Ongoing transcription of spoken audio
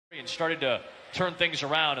and started to turn things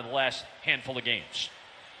around in the last handful of games.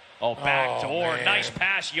 Oh, backdoor, nice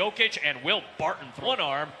pass, Jokic, and Will Barton, one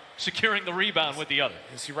arm, securing the rebound with the other.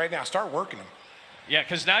 You see, right now, start working him. Yeah,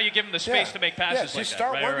 because now you give him the space to make passes like that. Just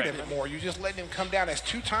start working him more. You're just letting him come down. That's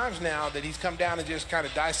 2 times now that he's come down and just kind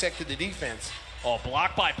of dissected the defense. Oh,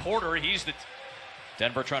 blocked by Porter.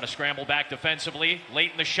 Denver trying to scramble back defensively.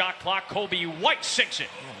 Late in the shot clock, Kobe White sinks it.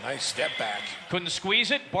 Oh, nice step back. Couldn't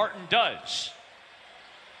squeeze it. Barton does.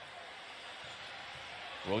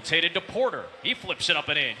 Rotated to Porter. He flips it up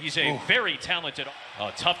and in. He's a very talented.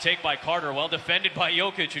 Tough take by Carter. Well defended by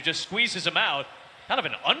Jokic, who just squeezes him out. Kind of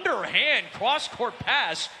an underhand cross-court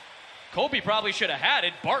pass. Kobe probably should have had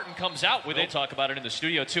it. Barton comes out with it. We'll talk about it in the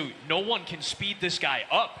studio, too. No one can speed this guy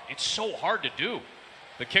up. It's so hard to do.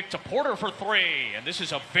 The kick to Porter for 3, and this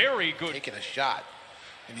is a very good. Taking a shot,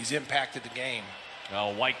 and he's impacted the game.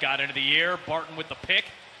 White got into the air. Barton with the pick.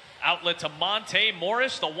 Outlet to Monte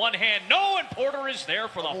Morris. The one hand, no, and Porter is there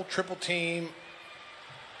for the triple team.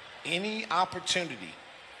 Any opportunity.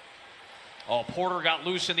 Oh, Porter got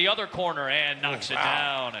loose in the other corner and knocks it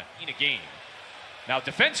down in a game. Now,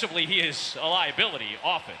 defensively, he is a liability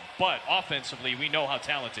often, but offensively, we know how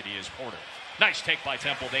talented he is, Porter. Nice take by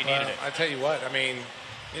Temple. They needed it. I tell you what, I mean,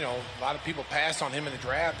 you know, a lot of people passed on him in the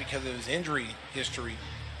draft because of his injury history.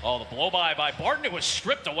 Oh, the blow-by Barton. It was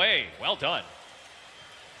stripped away. Well done.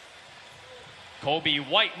 Kobe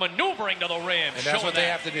White maneuvering to the rim. And that's what they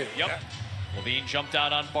have to do. Yep. LaVine jumped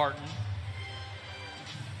out on Barton.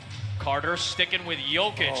 Carter sticking with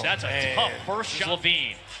Jokic. That's a tough first shot.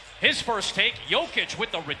 LaVine. His first take. Jokic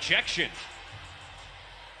with the rejection.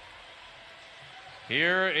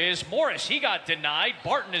 Here is Morris. He got denied.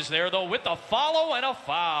 Barton is there, though, with the follow and a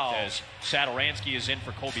foul. As Satoransky is in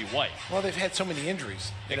for Kobe White. Well, they've had so many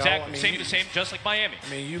injuries. Exactly. I mean, same, just like Miami. I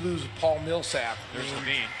mean, you lose Paul Millsap. There's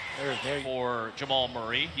LaVine. For Jamal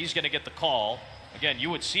Murray. He's going to get the call. Again,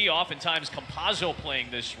 you would see oftentimes Campazzo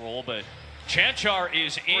playing this role, but Chanchar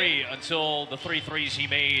is in until the 3 threes he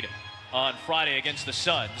made on Friday against the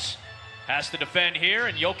Suns. Has to defend here,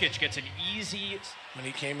 and Jokic gets an easy. When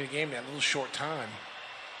he came in the game that little short time.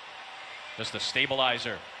 Just a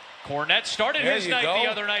stabilizer. Cornette started his night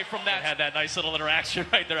the other night from that. Had that nice little interaction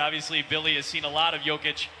right there. Obviously, Billy has seen a lot of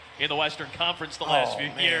Jokic in the Western Conference the last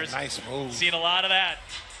few years. Nice move. Seen a lot of that.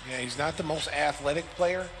 Yeah, he's not the most athletic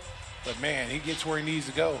player, but man, he gets where he needs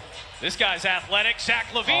to go. This guy's athletic. Zach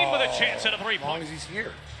LaVine with a chance at a 3-point. As long as he's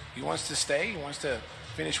here. He wants to stay. He wants to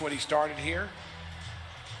finish what he started here.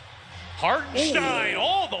 Hartenstein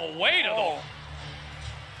all the way to the.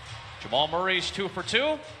 Jamal Murray's 2 for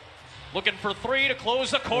 2. Looking for 3 to close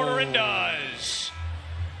the quarter and does.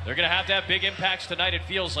 They're going to have big impacts tonight. It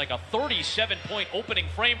feels like a 37-point opening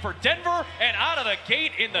frame for Denver, and out of the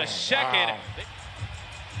gate in the second. Wow.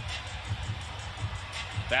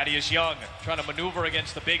 Thaddeus Young trying to maneuver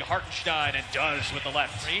against the big Hartenstein and does with the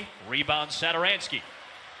left. Rebound Satoransky.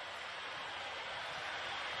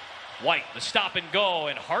 White, the stop and go,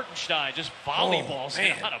 and Hartenstein just volleyballs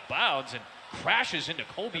it out of bounds and crashes into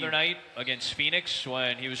Kobe. The other night against Phoenix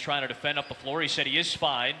when he was trying to defend up the floor, he said he is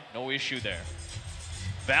fine, no issue there.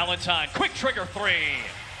 Valentine, quick trigger 3,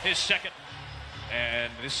 his second.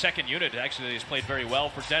 And this second unit actually has played very well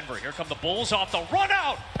for Denver. Here come the Bulls off the run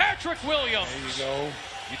out. Patrick Williams. There you go.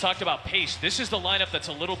 You talked about pace. This is the lineup that's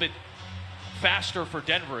a little bit faster for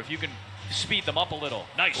Denver if you can speed them up a little.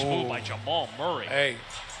 Nice move by Jamal Murray. Hey.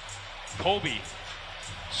 Kobe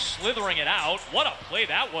slithering it out. What a play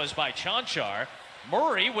that was by Chanchar.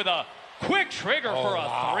 Murray with a quick trigger for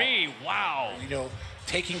a 3. Wow. You know,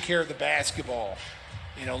 taking care of the basketball.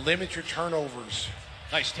 You know, limit your turnovers.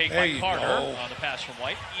 Nice take by Carter on the pass from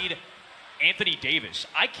White. Anthony Davis.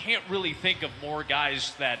 I can't really think of more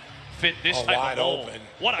guys that fit this type of mold. Open.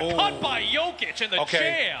 What a cut by Jokic and the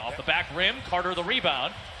jam. Off the back rim, Carter the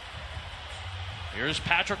rebound. Here's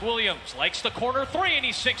Patrick Williams. Likes the corner 3, and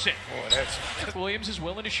he sinks it. Patrick Williams is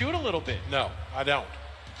willing to shoot a little bit. No, I don't.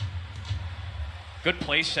 Good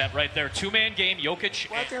play set right there. 2-man game. Jokic.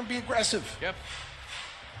 Go out there and be aggressive. Yep.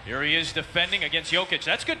 Here he is defending against Jokic.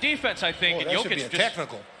 That's good defense, I think. And Jokic should be a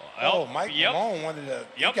technical. Mike Malone wanted to.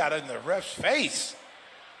 He got in the ref's face.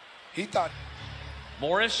 He thought.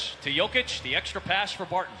 Morris to Jokic. The extra pass for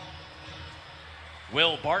Barton.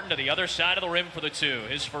 Will Barton to the other side of the rim for the 2.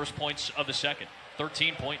 His first points of the second.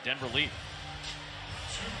 13-point Denver lead.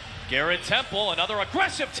 Garrett Temple, another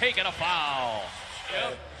aggressive take and a foul.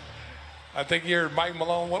 Yep. I think you're Mike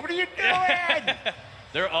Malone. What are you doing?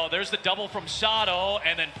 There's the double from Sato,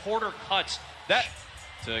 and then Porter cuts that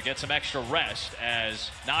to get some extra rest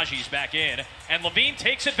as Najee's back in, and LaVine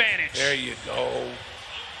takes advantage. There you go.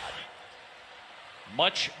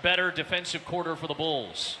 Much better defensive quarter for the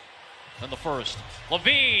Bulls. in the first.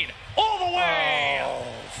 LaVine all the way.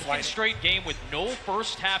 Oh, straight game with no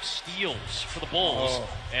first half steals for the Bulls,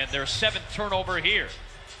 and their 7th turnover here.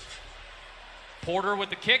 Porter with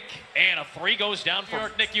the kick, and a 3 goes down for New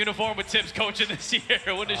York Knicks uniform with Tibbs coaching this year.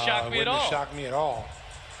 Wouldn't have shocked me at all. Wouldn't have shocked me at all.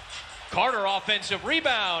 Carter offensive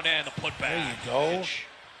rebound and the putback. There you go.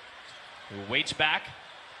 Who waits back.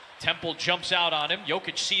 Temple jumps out on him.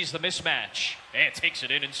 Jokic sees the mismatch and takes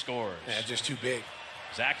it in and scores. Yeah, just too big.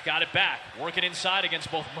 Zach got it back, working inside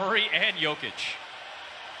against both Murray and Jokic.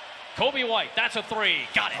 Coby White, that's a 3.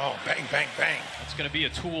 Got it. Oh, bang, bang, bang. That's going to be a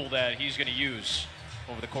tool that he's going to use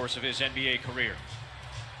over the course of his NBA career.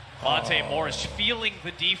 Monte Morris feeling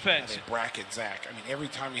the defense. They bracket Zach. I mean, every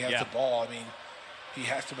time he has the ball, I mean, he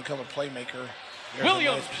has to become a playmaker. There's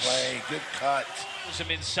Williams. A nice play, good cut. Pulls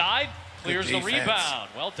him inside, clears the rebound.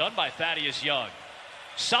 Well done by Thaddeus Young.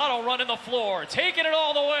 Sato running the floor, taking it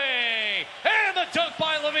all the way, and the dunk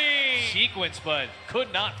by LaVine. Sequence, but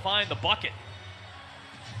could not find the bucket.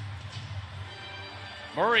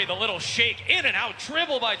 Murray, the little shake, in and out,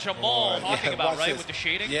 dribble by Jamal. Talking about, right, with the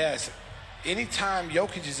shading? Yes. Anytime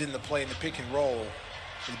Jokic is in the play in the pick and roll,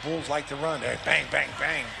 the Bulls like to run there. Bang, bang,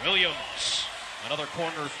 bang. Williams, another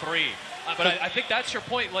corner 3. But I think that's your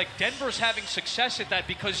point. Like, Denver's having success at that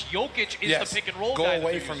because Jokic is the pick and roll guy. Go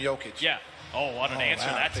away from Jokic. Yeah. Oh, what an answer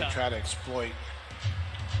that time. They try to exploit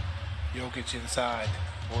Jokic inside.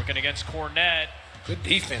 Working against Kornet. Good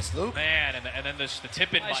defense, Luke. Man, and then the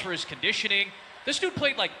tip-in for his conditioning. This dude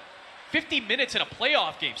played like 50 minutes in a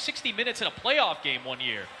playoff game, 60 minutes in a playoff game one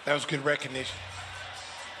year. That was good recognition.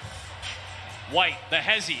 White, the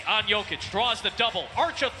hezzy on Jokic, draws the double,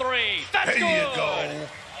 arch a 3. That's good. There you go.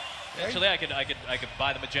 Actually, I could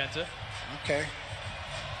buy the magenta. Okay.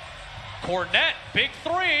 Kornet, big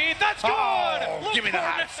 3. That's good. Oh, give me the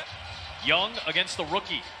hots. Young against the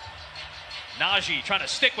rookie. Najee trying to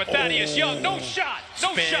stick with Thaddeus Young. No shot.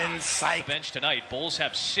 No shot. Psych. The bench tonight. Bulls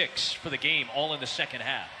have 6 for the game, all in the second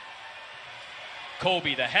half.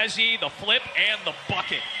 Coby, the hezzy, the flip, and the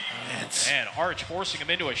bucket. And Arch forcing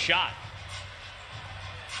him into a shot.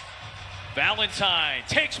 Valentine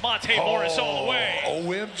takes Monte Morris all the way.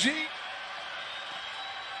 OMG.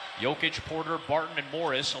 Jokic, Porter, Barton, and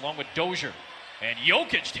Morris, along with Dozier. And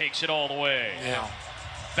Jokic takes it all the way. Yeah.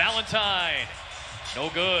 Valentine,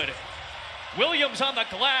 no good. Williams on the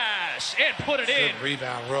glass and put it in. Good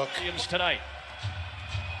rebound, Rook. Williams tonight.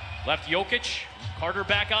 Left Jokic, Carter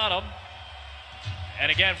back on him.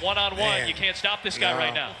 And again, one-on-one. You can't stop this guy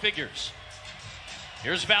right now. Figures.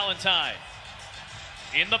 Here's Valentine.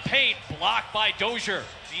 In the paint, blocked by Dozier.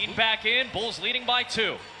 Bean back in, Bulls leading by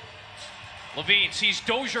 2. LaVine sees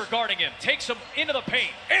Dozier guarding him, takes him into the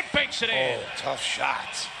paint, and banks it in. Oh, tough shot.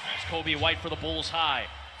 That's Coby White for the Bulls high.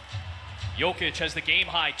 Jokic has the game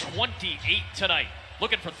high 28 tonight.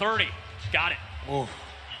 Looking for 30. Got it. Ooh.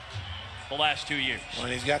 The last 2 years. Well,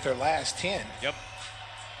 he's got their last 10. Yep.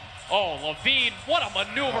 Oh, LaVine, what a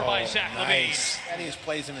maneuver by Zach nice. LaVine. Thaddeus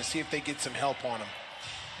plays him to see if they get some help on him.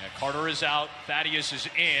 Yeah, Carter is out. Thaddeus is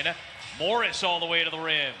in. Morris all the way to the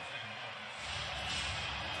rim.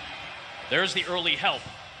 There's the early help.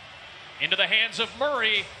 Into the hands of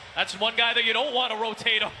Murray. That's one guy that you don't want to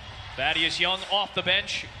rotate on. Thaddeus Young off the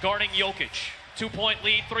bench, guarding Jokic. 2-point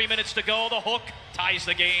lead, 3 minutes to go. The hook ties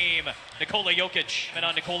the game. Nikola Jokic. And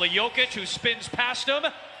on Nikola Jokic, who spins past him.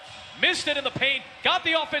 Missed it in the paint. Got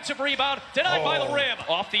the offensive rebound. Denied by the rim.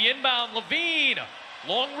 Off the inbound, LaVine.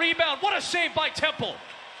 Long rebound. What a save by Temple.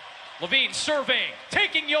 LaVine surveying,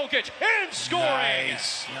 taking Jokic, and scoring.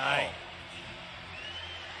 Nice.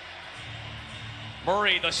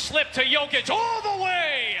 Murray, the slip to Jokic all the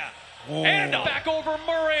way. Ooh. And back over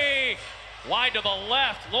Murray. Wide to the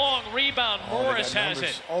left, long rebound. Morris has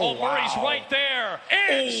it. Murray's right there.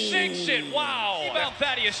 And sinks it. Wow. Rebound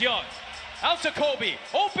Thaddeus Young. Out to Coby.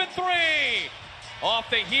 Open 3. Off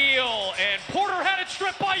the heel. And Porter had it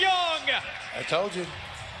stripped by Young. I told you.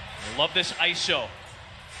 Love this ISO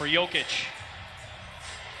for Jokic.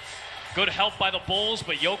 Good help by the Bulls,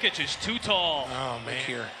 but Jokic is too tall. Oh, man. Look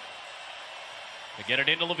here. To get it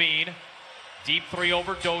into LaVine. Deep 3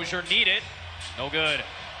 over Dozier. Need it. No good.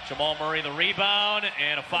 Jamal Murray the rebound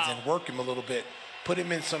and a foul. And work him a little bit. Put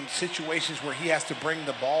him in some situations where he has to bring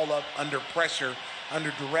the ball up under pressure,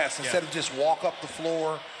 under duress, instead of just walk up the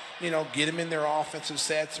floor, get him in their offensive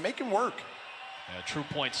sets, make him work. Yeah, true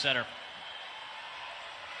point center.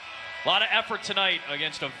 A lot of effort tonight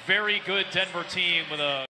against a very good Denver team with a